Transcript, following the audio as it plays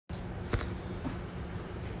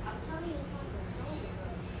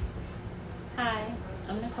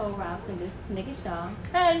Nicole Robson. This is Nikki Shaw.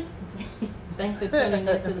 Hey. Thanks for tuning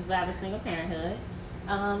in to the Vibe of Single Parenthood.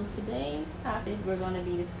 Today's topic we're going to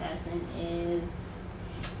be discussing is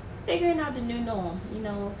figuring out the new norm. You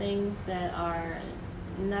know, things that are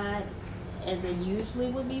not as it usually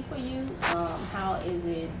would be for you. How is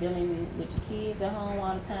it dealing with your kids at home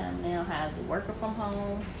all the time now? How is it working from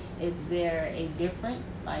home? Is there a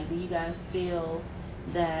difference? Like, do you guys feel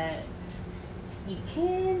that you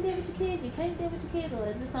can deal with your kids, you can't deal with your kids, or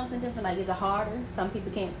is it something different? Like, is it harder? Some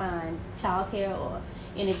people can't find childcare or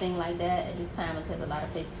anything like that at this time because a lot of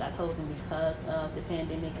places are closing because of the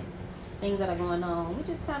pandemic and things that are going on. We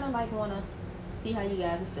just kind of like want to see how you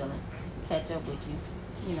guys are feeling, catch up with you,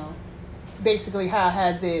 you know. Basically, how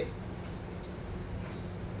has it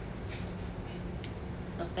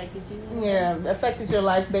affected you? Yeah, affected your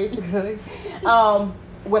life, basically.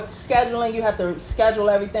 With scheduling, you have to schedule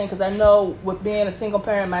everything, because I know with being a single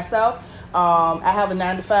parent myself, I have a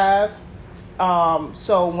 9-to-5.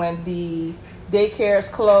 So when the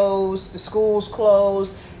daycares closed, the schools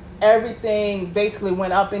closed, everything basically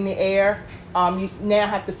went up in the air. You now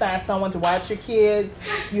have to find someone to watch your kids.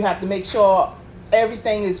 You have to make sure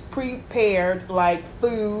everything is prepared, like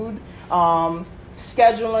food,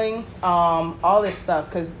 scheduling, all this stuff.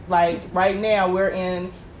 Because like right now we're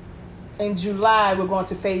in July, we're going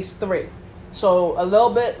to phase 3. So a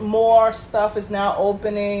little bit more stuff is now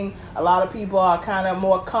opening. A lot of people are kind of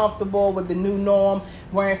more comfortable with the new norm,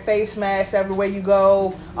 wearing face masks everywhere you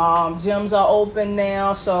go. Gyms are open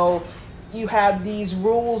now, so you have these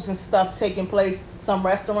rules and stuff taking place. Some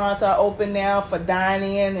restaurants are open now for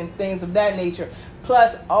dining and things of that nature.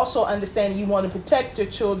 Plus, also understanding you want to protect your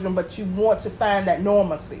children, but you want to find that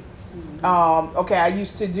normalcy. Okay, I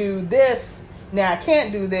used to do this, now I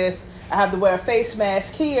can't do this. I have to wear a face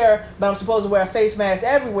mask here, but I'm supposed to wear a face mask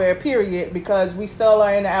everywhere, period, because we still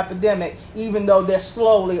are in an epidemic, even though they're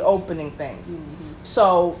slowly opening things.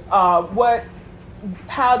 So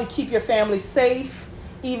how to keep your family safe,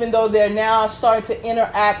 even though they're now starting to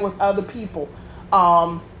interact with other people.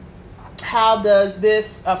 How does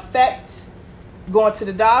this affect going to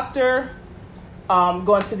the doctor,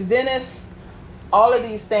 going to the dentist, all of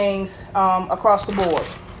these things across the board?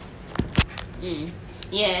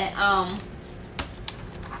 Yeah,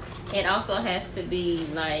 it also has to be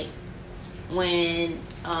like when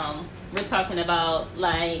we're talking about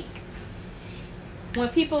like when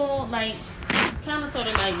people like kind of sort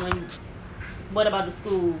of like when what about the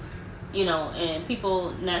schools, you know, and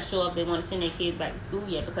people not sure if they want to send their kids back to school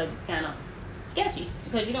yet because it's kind of sketchy,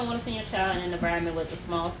 because you don't want to send your child in an environment with a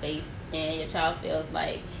small space and your child feels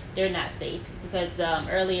like they're not safe. Because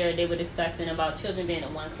earlier they were discussing about children being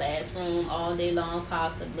in one classroom all day long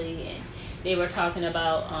possibly, and they were talking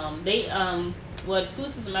about the school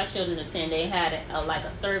system my children attend, they had like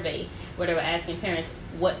a survey where they were asking parents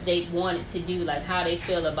what they wanted to do, like how they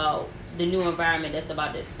feel about the new environment that's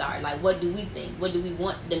about to start. Like, what do we think? What do we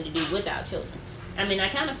want them to do with our children? I mean, I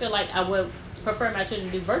kind of feel like I would prefer my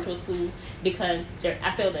children to do virtual school because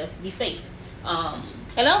I feel they'll be safe.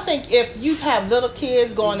 And I don't think if you have little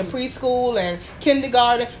kids going to preschool and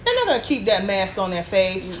kindergarten, they're not going to keep that mask on their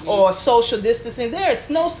face or social distancing. There is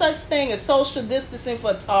no such thing as social distancing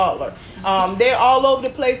for a toddler. They're all over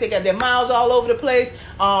the place. They got their mouths all over the place.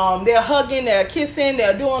 They're hugging, they're kissing,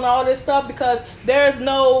 they're doing all this stuff because there's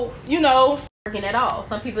no, working at all.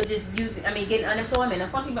 Some people just getting unemployment,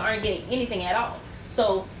 and some people aren't getting anything at all.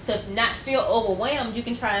 So to not feel overwhelmed, you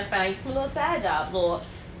can try and find some little side jobs or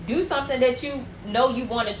do something that you know you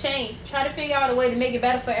want to change. Try to figure out a way to make it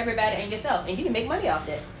better for everybody and yourself, and you can make money off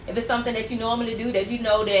that. If it's something that you normally do that you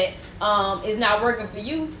know that is not working for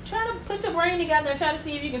you, try to put your brain together and try to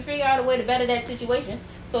see if you can figure out a way to better that situation,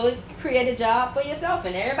 so it create a job for yourself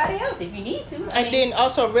and everybody else if you need to. Then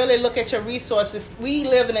also really look at your resources. We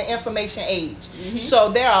live in an information age, so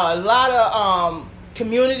there are a lot of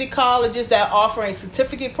community colleges that are offering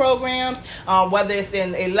certificate programs, whether it's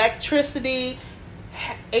in electricity,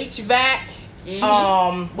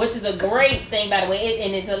 HVAC, which is a great thing, by the way.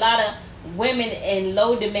 And it's a lot of women in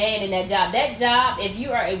low demand in that job. That job, if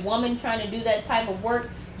you are a woman trying to do that type of work,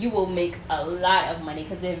 you will make a lot of money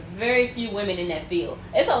because there are very few women in that field.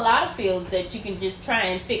 It's a lot of fields that you can just try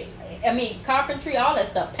and fix. Carpentry, all that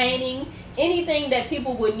stuff, painting, anything that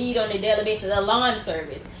people would need on a daily basis, a lawn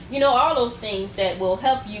service, all those things that will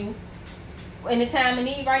help you in the time of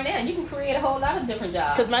need right now. You can create a whole lot of different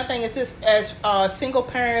jobs. Because my thing is this, as single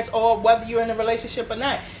parents or whether you're in a relationship or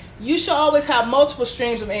not, you should always have multiple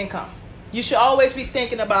streams of income. You should always be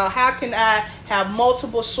thinking about how can I have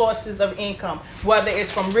multiple sources of income, whether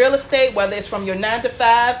it's from real estate, whether it's from your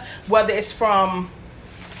 9-to-5, whether it's from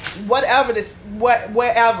whatever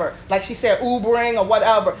wherever, like she said, Ubering or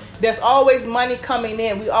whatever, there's always money coming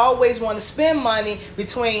in. We always want to spend money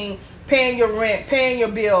between paying your rent, paying your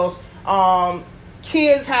bills.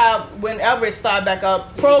 Kids have, whenever it start back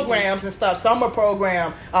up, programs and stuff, summer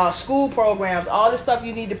program, school programs, all the stuff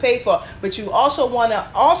you need to pay for. But you also want to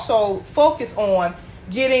also focus on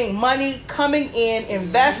getting money coming in,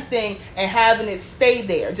 investing, and having it stay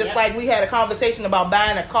there. Just like we had a conversation about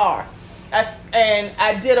buying a car. And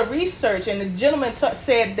I did a research, and the gentleman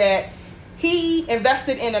said that he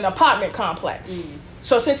invested in an apartment complex.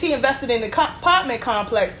 So since he invested in the apartment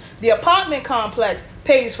complex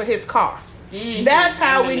pays for his car. That's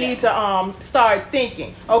how we need to start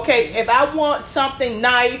thinking. Okay, if I want something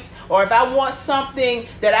nice, or if I want something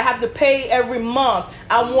that I have to pay every month,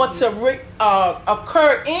 I want to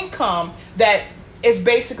occur income that is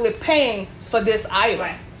basically paying for this item.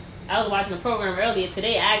 Right. I was watching a program earlier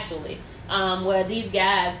today, actually, where these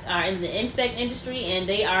guys are in the insect industry, and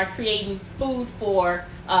they are creating food for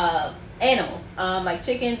animals, like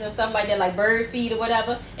chickens and stuff like that, like bird feed or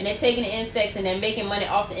whatever, and they're taking the insects and they're making money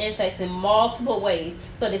off the insects in multiple ways.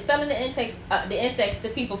 So they're selling the insects to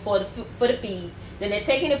people for the feed. Then they're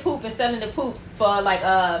taking the poop and selling the poop for like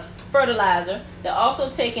fertilizer. They're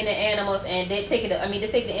also taking the animals and they're taking the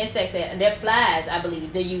insects and their flies, I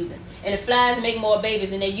believe they're using, and the flies make more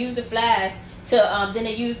babies, and they use the flies to then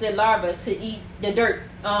they use the larvae to eat the dirt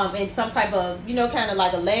in some type of kind of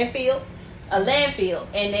like a landfill,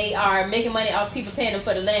 and they are making money off people paying them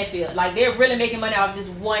for the landfill. Like, they're really making money off this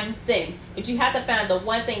one thing, but you have to find the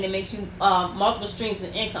one thing that makes you multiple streams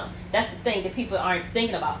of income. That's the thing that people aren't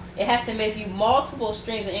thinking about. It has to make you multiple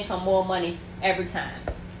streams of income, more money every time.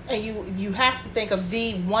 And you have to think of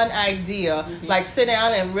the one idea, like sit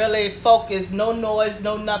down and really focus, no noise,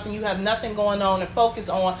 no nothing. You have nothing going on, and focus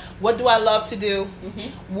on, what do I love to do?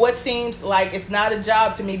 What seems like it's not a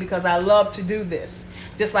job to me because I love to do this.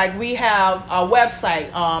 Just like we have our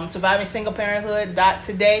website,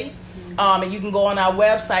 survivingsingleparenthood.today, and you can go on our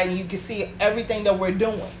website and you can see everything that we're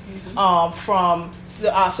doing, from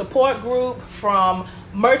our support group, from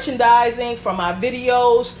merchandising, from our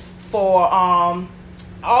videos, for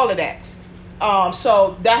all of that.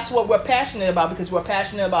 So that's what we're passionate about, because we're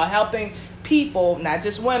passionate about helping people, not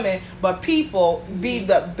just women, but people be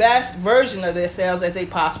the best version of themselves as they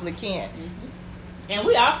possibly can. And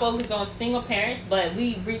we are focused on single parents, but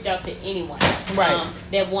we reach out to anyone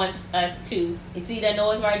that wants us to. You see that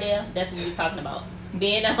noise right there? That's what we're talking about.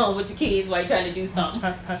 Being at home with your kids while you're trying to do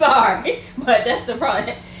something. Sorry, but that's the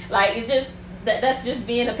problem. Like, it's just that's just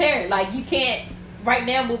being a parent. Like, you can't, right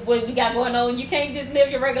now with what we got going on, you can't just live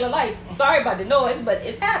your regular life. Sorry about the noise, but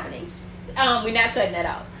it's happening. We're not cutting that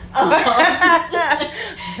out.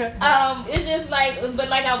 It's just like, but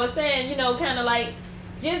like I was saying, kind of like,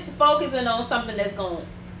 just focusing on something that's going to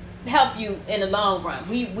help you in the long run.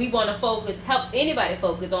 We want to help anybody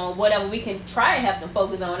focus on whatever we can try and help them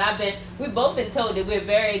focus on. We've both been told that we're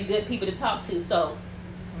very good people to talk to. So,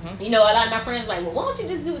 a lot of my friends like, well, why don't you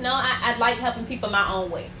just do? No, I like helping people my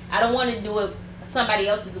own way. I don't want to do it somebody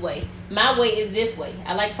else's way. My way is this way.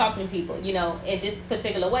 I like talking to people, in this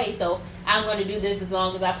particular way. So I'm going to do this as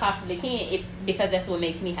long as I possibly can, because that's what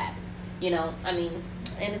makes me happy.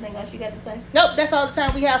 Anything else you got to say? Nope, that's all the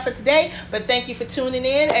time we have for today. But thank you for tuning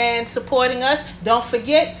in and supporting us. Don't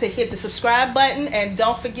forget to hit the subscribe button, and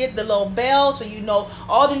don't forget the little bell so you know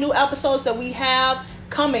all the new episodes that we have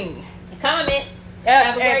coming. Comment. Yes,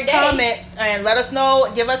 have a great day. Comment and let us know.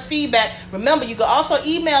 Give us feedback. Remember, you can also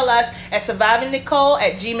email us at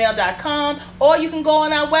survivingnicole@gmail.com, or you can go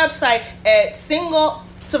on our website at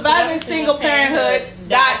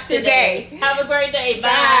survivingsingleparenthood.today. Have a great day.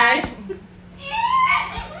 Bye.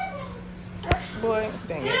 Boy,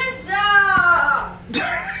 dang it. Good job!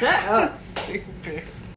 Shut up, stupid.